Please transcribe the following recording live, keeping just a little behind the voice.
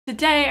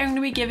Today I'm going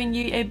to be giving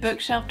you a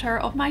bookshelf tour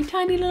of my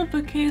tiny little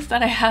bookcase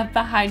that I have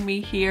behind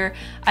me here.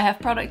 I have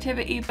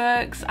productivity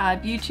books, I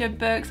have YouTube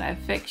books, I have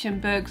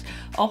fiction books,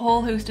 a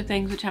whole host of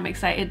things which I'm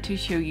excited to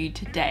show you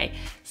today.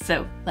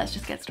 So let's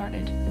just get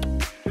started.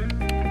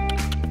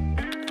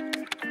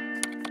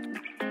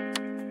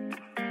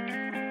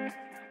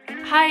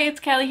 Hi, it's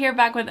Kelly here,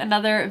 back with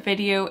another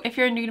video. If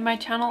you're new to my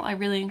channel, I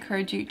really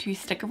encourage you to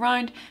stick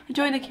around and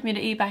join the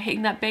community by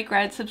hitting that big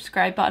red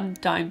subscribe button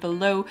down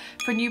below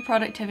for new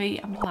productivity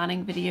and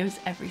planning videos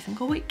every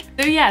single week.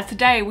 So yeah,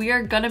 today we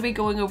are gonna be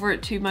going over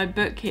to my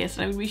bookcase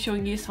and I'm gonna be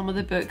showing you some of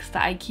the books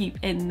that I keep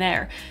in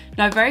there.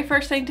 Now, very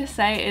first thing to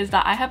say is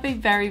that I have a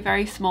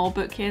very small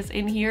bookcase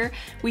in here.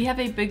 We have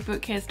a big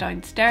bookcase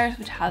downstairs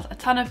which has a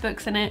ton of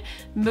books in it.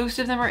 Most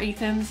of them are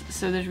Ethan's,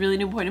 so there's really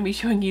no point in me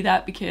showing you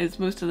that because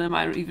most of them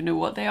I don't even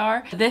know what they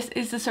are. This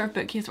is the sort of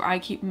bookcase where I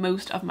keep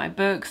most of my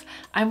books.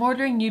 I'm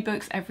ordering new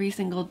books every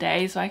single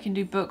day, so I can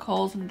do book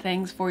hauls and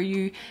things for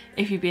you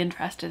if you'd be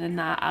interested in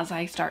that as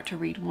I start to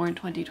read more in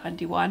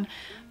 2021.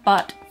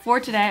 But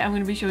for today, I'm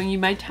going to be showing you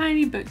my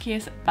tiny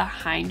bookcase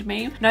behind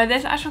me. Now,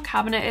 this actual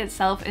cabinet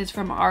itself is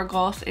from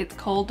Argos. It's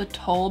called the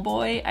Tall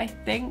Boy, I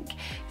think.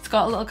 It's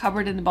got a little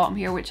cupboard in the bottom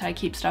here which I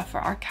keep stuff for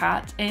our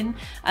cat in,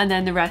 and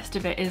then the rest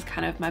of it is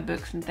kind of my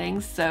books and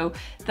things. So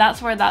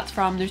that's where that's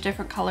from. There's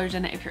different colours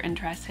in it if you're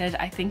interested.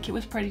 I think it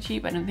was pretty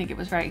cheap. I don't think it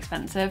was very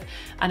expensive,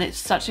 and it's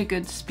such a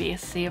good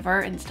space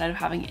saver instead of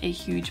having a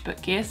huge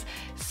bookcase.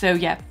 So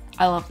yeah,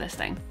 I love this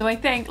thing. So I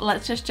think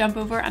let's just jump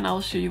over and I'll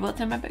show you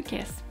what's in my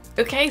bookcase.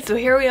 Okay, so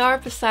here we are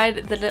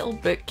beside the little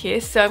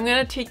bookcase. So I'm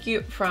going to take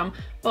you from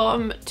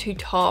bottom to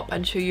top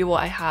and show you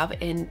what I have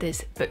in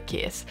this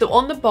bookcase. So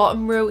on the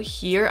bottom row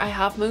here, I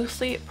have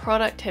mostly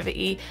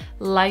productivity,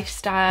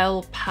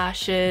 lifestyle,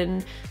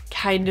 passion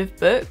kind of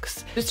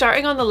books. So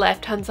starting on the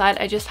left hand side,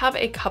 I just have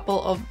a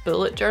couple of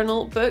bullet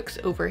journal books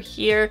over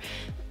here.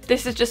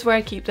 This is just where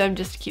I keep them,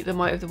 just to keep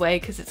them out of the way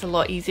because it's a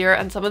lot easier,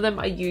 and some of them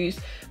I use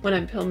when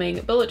I'm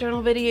filming bullet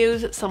journal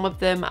videos. Some of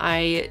them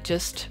I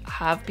just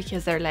have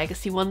because they're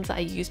legacy ones that I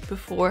used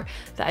before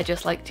that I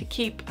just like to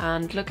keep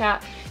and look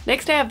at.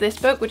 Next I have this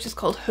book which is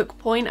called Hook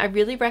Point. I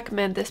really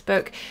recommend this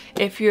book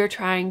if you're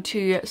trying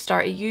to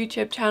start a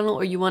YouTube channel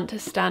or you want to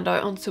stand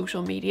out on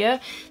social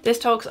media. This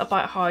talks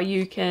about how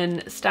you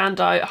can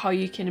stand out, how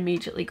you can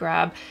immediately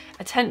grab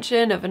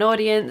attention of an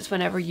audience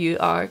whenever you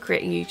are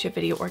creating a YouTube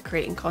video or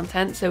creating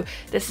content. So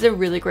this is a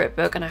really great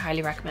book and I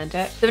highly recommend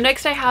it. So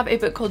next I have a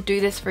book called Do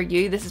This For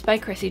You. This is by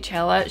Chrissy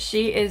Chella.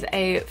 She is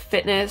a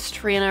fitness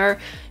trainer.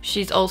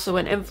 She's also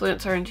an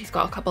influencer and she's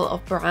got a couple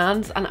of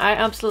brands, and I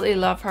absolutely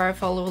love her. I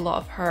follow a lot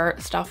of her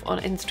stuff on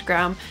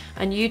Instagram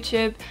and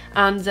YouTube,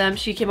 and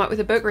she came out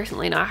with a book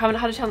recently. Now I haven't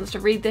had a chance to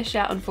read this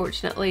yet,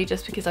 unfortunately,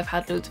 just because I've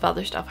had loads of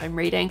other stuff I'm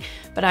reading,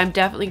 but I'm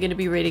definitely going to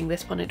be reading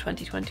this one in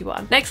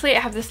 2021. Nextly, I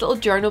have this little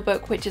journal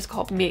book which is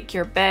called Make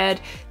Your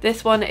Bed.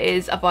 This one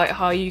is about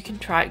how you can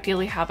track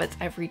daily habits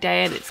every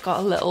day, and it's got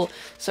a little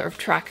sort of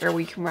tracker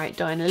where you can write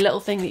down a little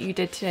thing that you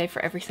did today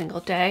for every single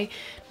day.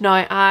 Now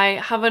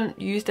I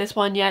haven't used this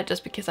one yet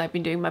just because I've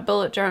been doing my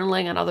bullet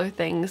journaling and other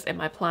things in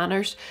my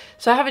planners,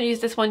 so I haven't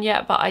used this one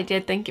yet, but I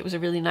did think it was a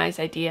really nice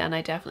idea and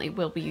I definitely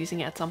will be using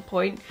it at some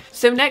point.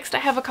 So next I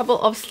have a couple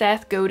of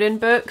Seth Godin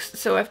books.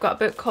 So I've got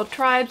a book called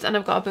Tribes and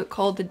I've got a book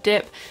called The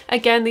Dip.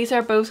 Again, these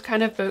are both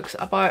kind of books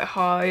about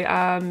how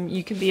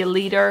you can be a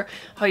leader,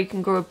 how you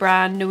can grow a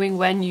brand, knowing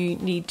when you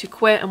need to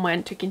quit and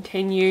when to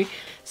continue.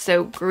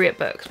 So great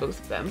books, both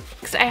of them.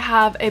 Next I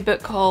have a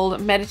book called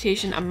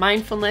Meditation and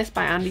Mindfulness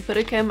by Andy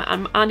Puddicombe,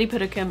 and Andy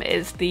Puddicombe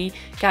is the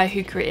guy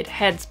who created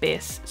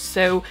Headspace.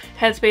 So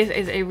Headspace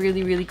is a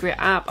really great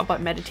app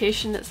about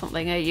meditation. It's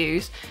something I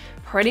use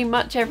pretty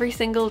much every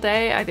single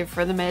day, either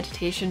for the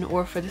meditation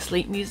or for the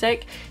sleep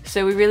music.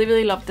 So we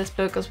really love this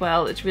book as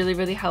well. It's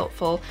really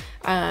helpful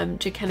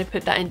to kind of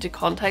put that into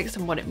context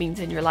and what it means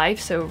in your life.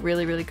 So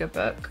really good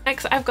book.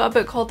 Next I've got a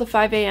book called The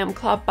 5 AM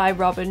Club by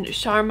Robin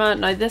Sharma.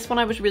 Now this one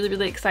I was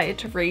really excited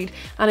to read,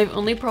 and I've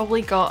only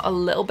probably got a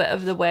little bit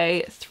of the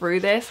way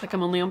through this. Like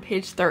I'm only on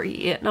page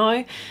 38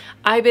 now.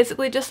 I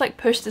basically just like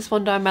pushed this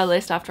one down my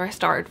list after I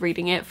started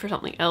reading it for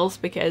something else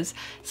because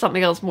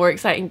something else more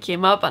exciting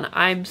came up, and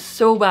I'm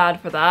so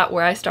bad for that,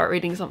 where I start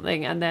reading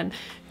something and then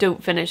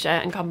don't finish it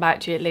and come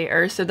back to it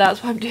later. So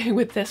that's what I'm doing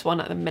with this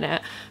one at the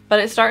minute. But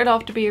it started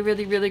off to be a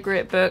really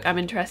great book. I'm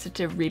interested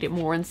to read it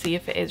more and see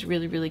if it is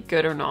really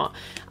good or not,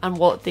 and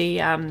what the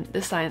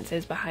science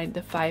is behind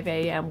the 5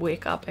 AM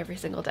wake up every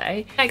single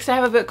day. Next I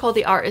have a book called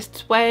The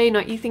Artist's Way.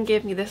 Now Ethan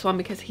gave me this one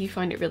because he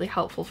found it really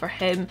helpful for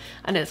him,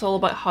 and it's all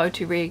about how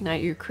to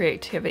reignite your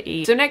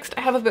creativity. So next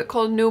I have a book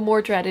called No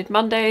More Dreaded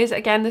Mondays.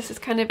 Again, this is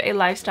kind of a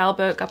lifestyle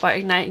book about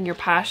igniting your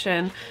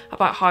passion,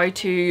 about how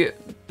to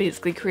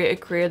basically create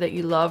a career that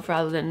you love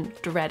rather than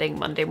dreading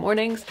Monday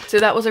mornings. So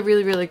that was a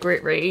really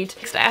great read.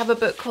 Next I have a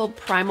book called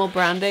Primal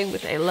Branding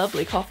with a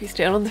lovely coffee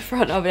stain on the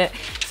front of it.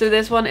 So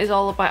this one is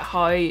all about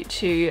how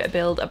to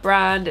build a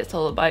brand. It's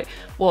all about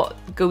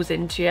what goes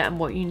into it and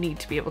what you need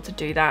to be able to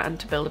do that and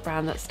to build a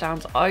brand that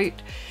stands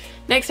out.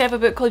 Next I have a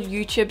book called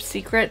YouTube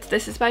Secrets.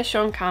 This is by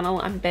Sean Cannell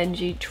and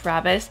Benji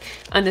Travis,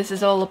 and this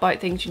is all about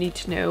things you need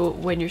to know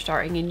when you're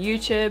starting in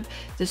YouTube,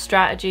 the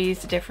strategies,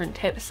 the different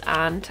tips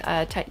and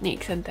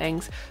techniques and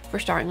things for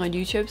starting on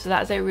YouTube. So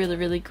that's a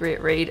really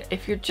great read.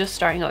 If you're just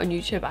starting out on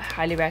YouTube, I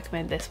highly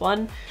recommend this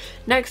one.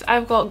 Next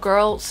I've got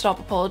Girl Stop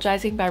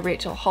Apologizing by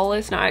Rachel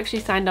Hollis. Now I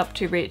actually signed up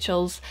to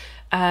Rachel's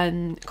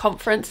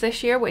conference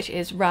this year, which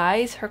is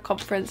Rise, her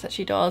conference that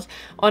she does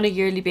on a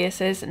yearly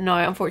basis.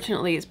 Now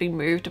unfortunately it's been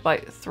moved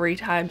about 3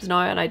 times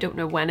now, and I don't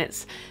know when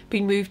it's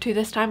been moved to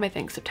this time. I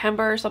think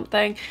September or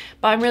something,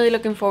 but I'm really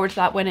looking forward to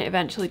that when it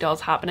eventually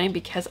does happening,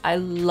 because I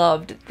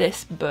loved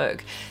this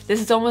book. This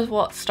is almost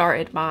what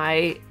started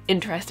my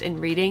interest in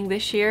reading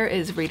this year,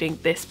 is reading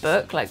this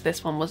book. Like,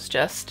 this one was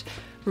just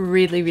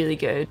really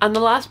good. And the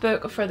last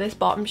book for this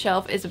bottom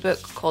shelf is a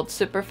book called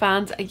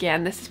Superfans.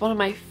 Again, this is one of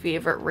my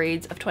favorite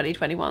reads of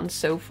 2021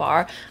 so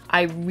far.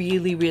 I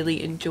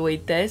really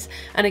enjoyed this,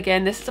 and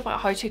again, this is about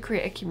how to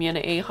create a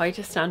community, how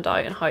to stand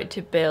out, and how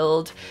to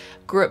build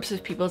groups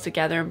of people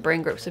together and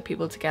bring groups of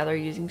people together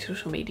using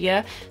social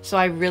media. So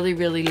I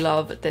really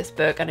love this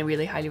book, and I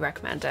really highly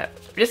recommend it.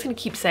 I'm just gonna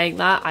keep saying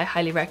that. I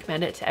highly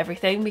recommend it to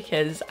everything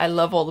because I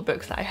love all the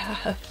books that I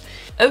have.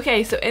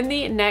 Okay, so in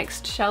the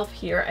next shelf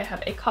here I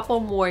have a couple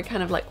more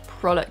kind of like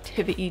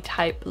productivity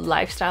type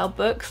lifestyle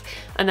books,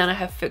 and then I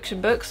have fiction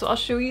books. So I'll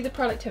show you the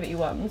productivity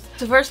ones.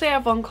 So firstly I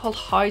have one called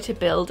How to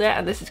Build It,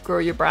 and this is Grow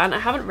Your Brand. I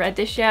haven't read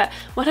this yet.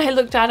 When I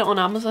looked at it on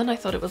Amazon I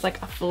thought it was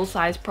like a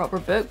full-size proper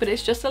book, but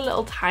it's just a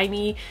little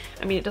tiny,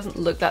 I mean it doesn't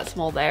look that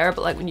small there,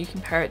 but like when you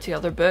compare it to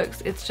other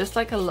books it's just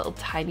like a little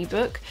tiny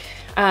book.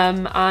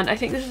 And I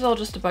think this is all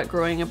just about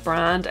growing a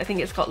brand. I think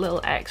it's got little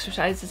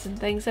exercises and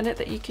things in it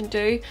that you can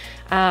do.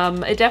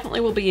 It definitely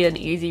will be an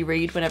easy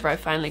read whenever I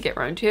finally get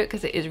around to it,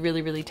 because it is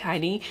really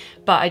tiny,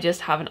 but I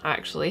just haven't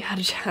actually had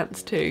a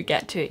chance to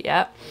get to it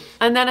yet.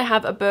 And then I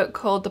have a book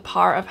called The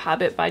Power of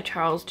Habit by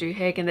Charles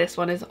Duhigg, and this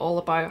one is all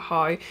about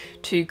how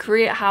to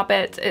create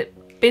habits.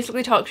 It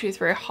basically talks you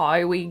through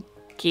how we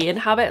gain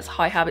habits,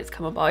 how habits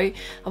come about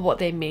and what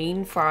they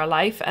mean for our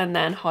life, and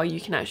then how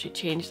you can actually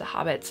change the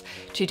habits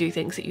to do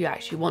things that you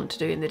actually want to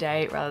do in the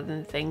day rather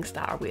than things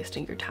that are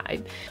wasting your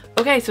time.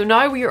 Okay, so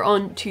now we are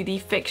on to the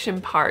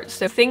fiction part.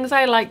 So things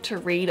I like to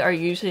read are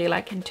usually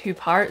like in 2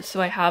 parts. So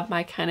I have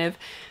my kind of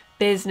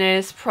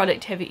business,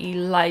 productivity,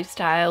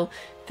 lifestyle,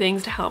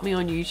 things to help me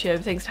on YouTube,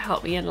 things to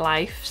help me in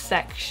life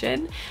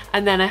section,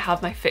 and then I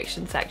have my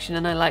fiction section,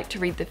 and I like to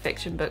read the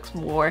fiction books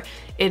more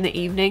in the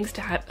evenings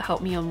to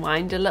help me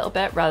unwind a little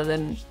bit rather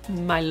than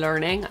my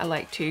learning. I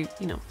like to,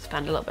 you know,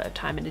 spend a little bit of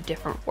time in a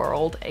different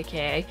world,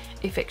 aka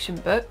a fiction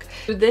book.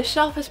 So this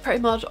shelf is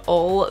pretty much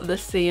all the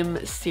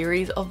same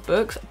series of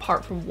books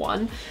apart from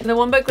one. And the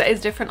one book that is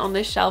different on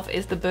this shelf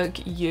is the book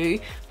You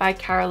by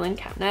Carolyn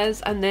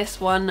Kepnes, and this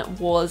one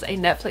was a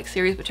Netflix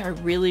series which I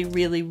really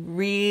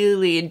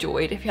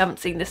enjoyed. If you haven't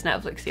seen this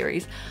Netflix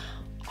series,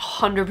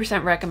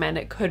 100% recommend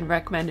it. Couldn't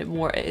recommend it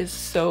more. It is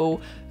so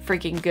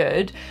freaking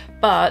good.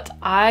 But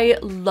I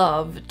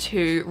love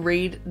to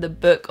read the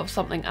book of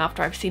something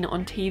after I've seen it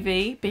on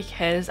TV,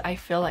 because I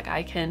feel like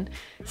I can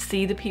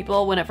see the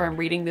people whenever I'm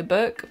reading the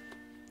book.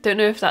 Don't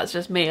know if that's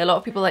just me. A lot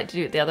of people like to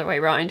do it the other way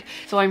around.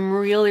 So I'm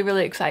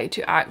really excited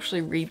to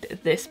actually read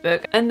this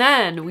book. And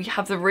then we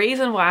have the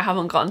reason why I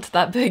haven't gotten to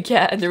that book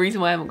yet, and the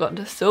reason why I haven't gotten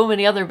to so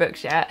many other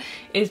books yet,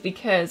 is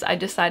because I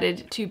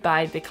decided to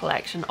buy the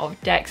collection of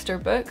Dexter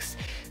books.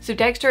 So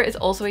Dexter is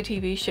also a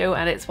TV show,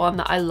 and it's one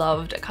that I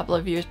loved a couple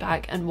of years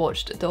back and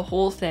watched the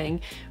whole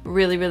thing.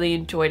 Really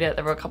enjoyed it.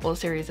 There were a couple of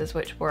series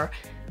which were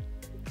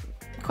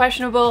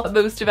questionable.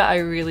 Most of it I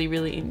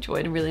really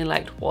enjoyed and really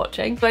liked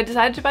watching. So I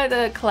decided to buy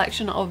the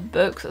collection of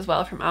books as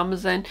well from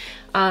Amazon,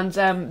 and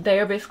they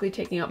are basically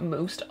taking up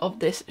most of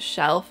this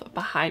shelf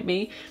behind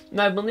me.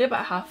 Now I'm only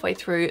about halfway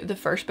through the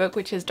first book,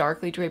 which is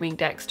Darkly Dreaming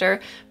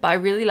Dexter, but I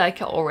really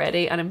like it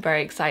already and I'm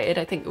very excited.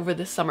 I think over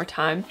the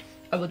summertime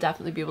I will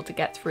definitely be able to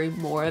get through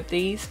more of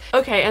these.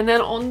 Okay, and then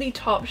on the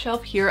top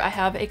shelf here I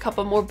have a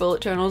couple more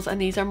bullet journals,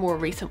 and these are more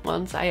recent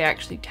ones I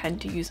actually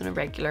tend to use on a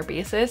regular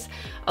basis,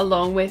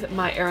 along with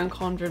my Erin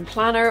Condren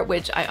planner,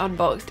 which I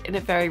unboxed in a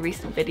very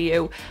recent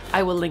video.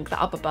 I will link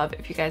that up above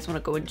if you guys want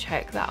to go and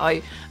check that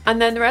out. And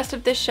then the rest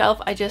of this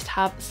shelf I just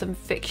have some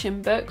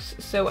fiction books.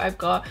 So I've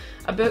got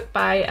a book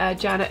by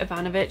Janet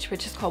Evanovich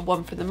which is called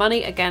One for the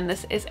Money. Again,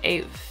 this is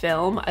a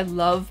film. I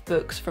love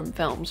books from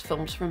films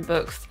from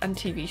books and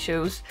TV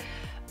shows.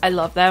 I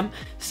love them.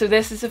 So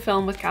this is a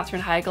film with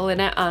Katherine Heigl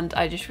in it, and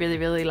I just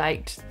really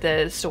liked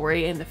the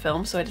story in the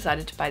film, so I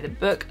decided to buy the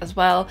book as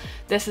well.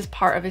 This is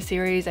part of a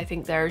series. I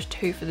think there's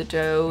 2 for the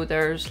Doe.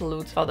 There's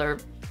loads of other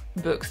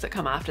books that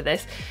come after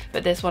this,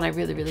 but this one I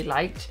really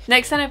liked.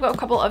 Next then I've got a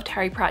couple of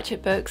Terry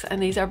Pratchett books,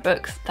 and these are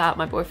books that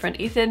my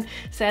boyfriend Ethan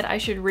said I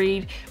should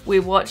read.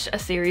 We watched a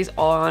series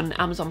on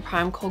Amazon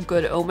Prime called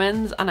Good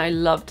Omens and I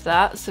loved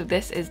that, so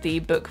this is the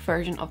book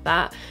version of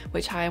that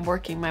which I am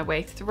working my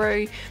way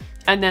through.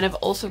 And then I've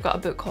also got a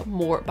book called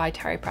More by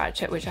Terry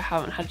Pratchett, which I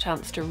haven't had a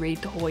chance to read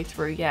the whole way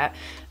through yet.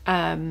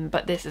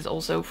 But this is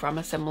also from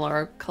a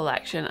similar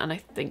collection, and I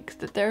think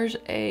that there's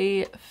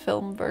a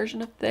film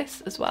version of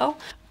this as well.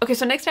 Okay,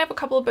 so next I have a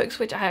couple of books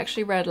which I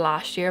actually read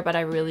last year, but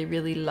I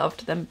really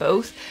loved them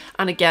both.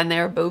 And again, they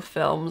are both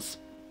films.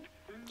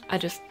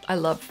 I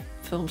love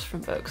films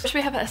from books. First we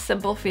have A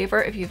Simple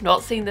Favor. If you've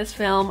not seen this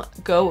film,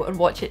 go and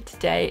watch it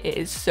today. It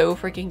is so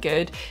freaking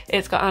good.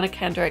 It's got Anna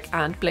Kendrick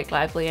and Blake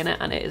Lively in it,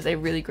 and it is a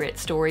really great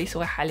story,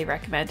 so I highly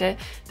recommend it.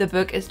 The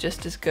book is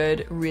just as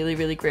good.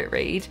 Really great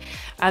read.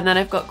 And then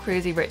I've got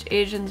Crazy Rich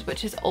Asians,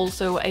 which is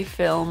also a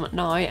film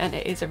now, and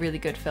it is a really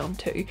good film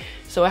too.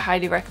 So I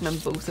highly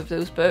recommend both of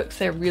those books.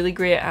 They're really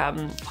great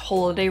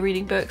holiday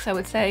reading books, I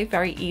would say.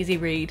 Very easy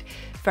read,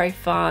 very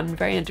fun,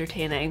 very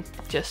entertaining,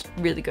 just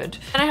really good.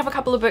 And I have a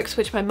couple of books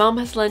which my mum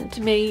has lent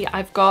to me.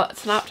 I've got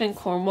Snapped in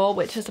Cornwall,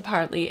 which is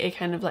apparently a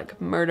kind of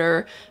like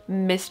murder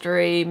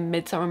mystery,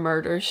 Midsummer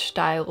Murders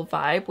style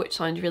vibe, which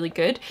sounds really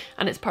good,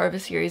 and it's part of a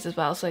series as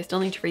well, so I still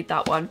need to read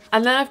that one.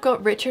 And then I've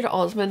got Richard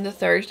Osman, The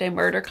Thursday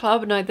Murder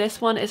Club. Now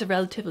this one is a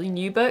relatively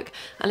new book,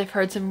 and I've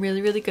heard some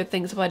really good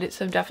things about it,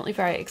 so I'm definitely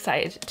very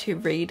excited to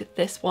read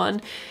this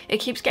one. It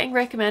keeps getting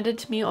recommended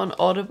to me on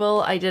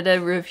Audible. I did a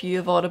review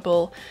of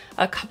Audible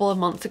a couple of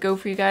months ago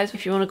for you guys.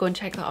 If you want to go and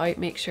check that out,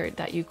 make sure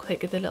that you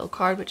click the little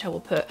card, which I will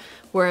put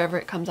wherever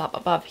it comes up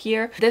above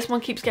here. This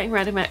one keeps getting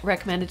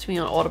recommended to me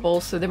on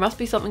Audible, so there must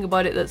be something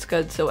about it that's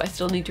good, so I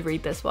still need to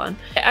read this one.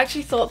 I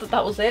actually thought that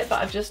that was it,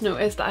 but I've just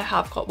noticed that I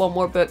have got one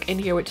more book in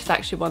here, which is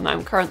actually one that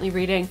I'm currently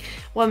reading,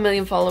 1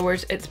 Million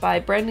Followers. It's by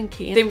Brendan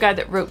Kane, same guy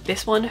that wrote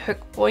this one,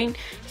 Hook Point.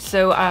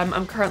 So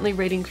I'm currently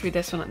reading through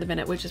this one at the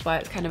minute, which is why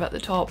it's kind of at the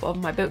top of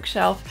my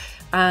bookshelf,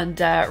 and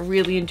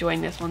really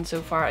enjoying this one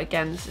so far.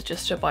 Again, this is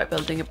just about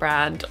building a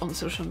brand on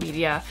social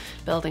media,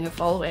 building a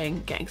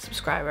following, getting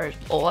subscribers,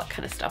 all that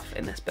kind of stuff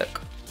in this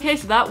book. Okay,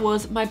 so that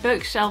was my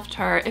bookshelf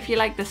tour. If you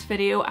like this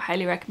video, I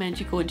highly recommend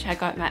you go and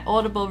check out my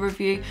Audible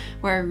review,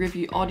 where I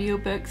review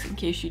audiobooks in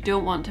case you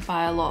don't want to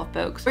buy a lot of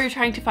books, or you're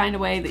trying to find a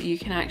way that you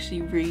can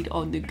actually read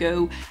on the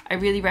go. I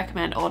really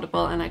recommend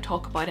Audible, and I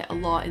talk about it a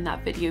lot in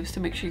that video,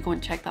 so make sure you go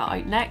and check that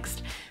out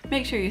next.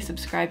 Make sure you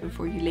subscribe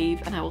before you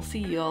leave, and I will see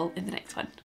you all in the next one.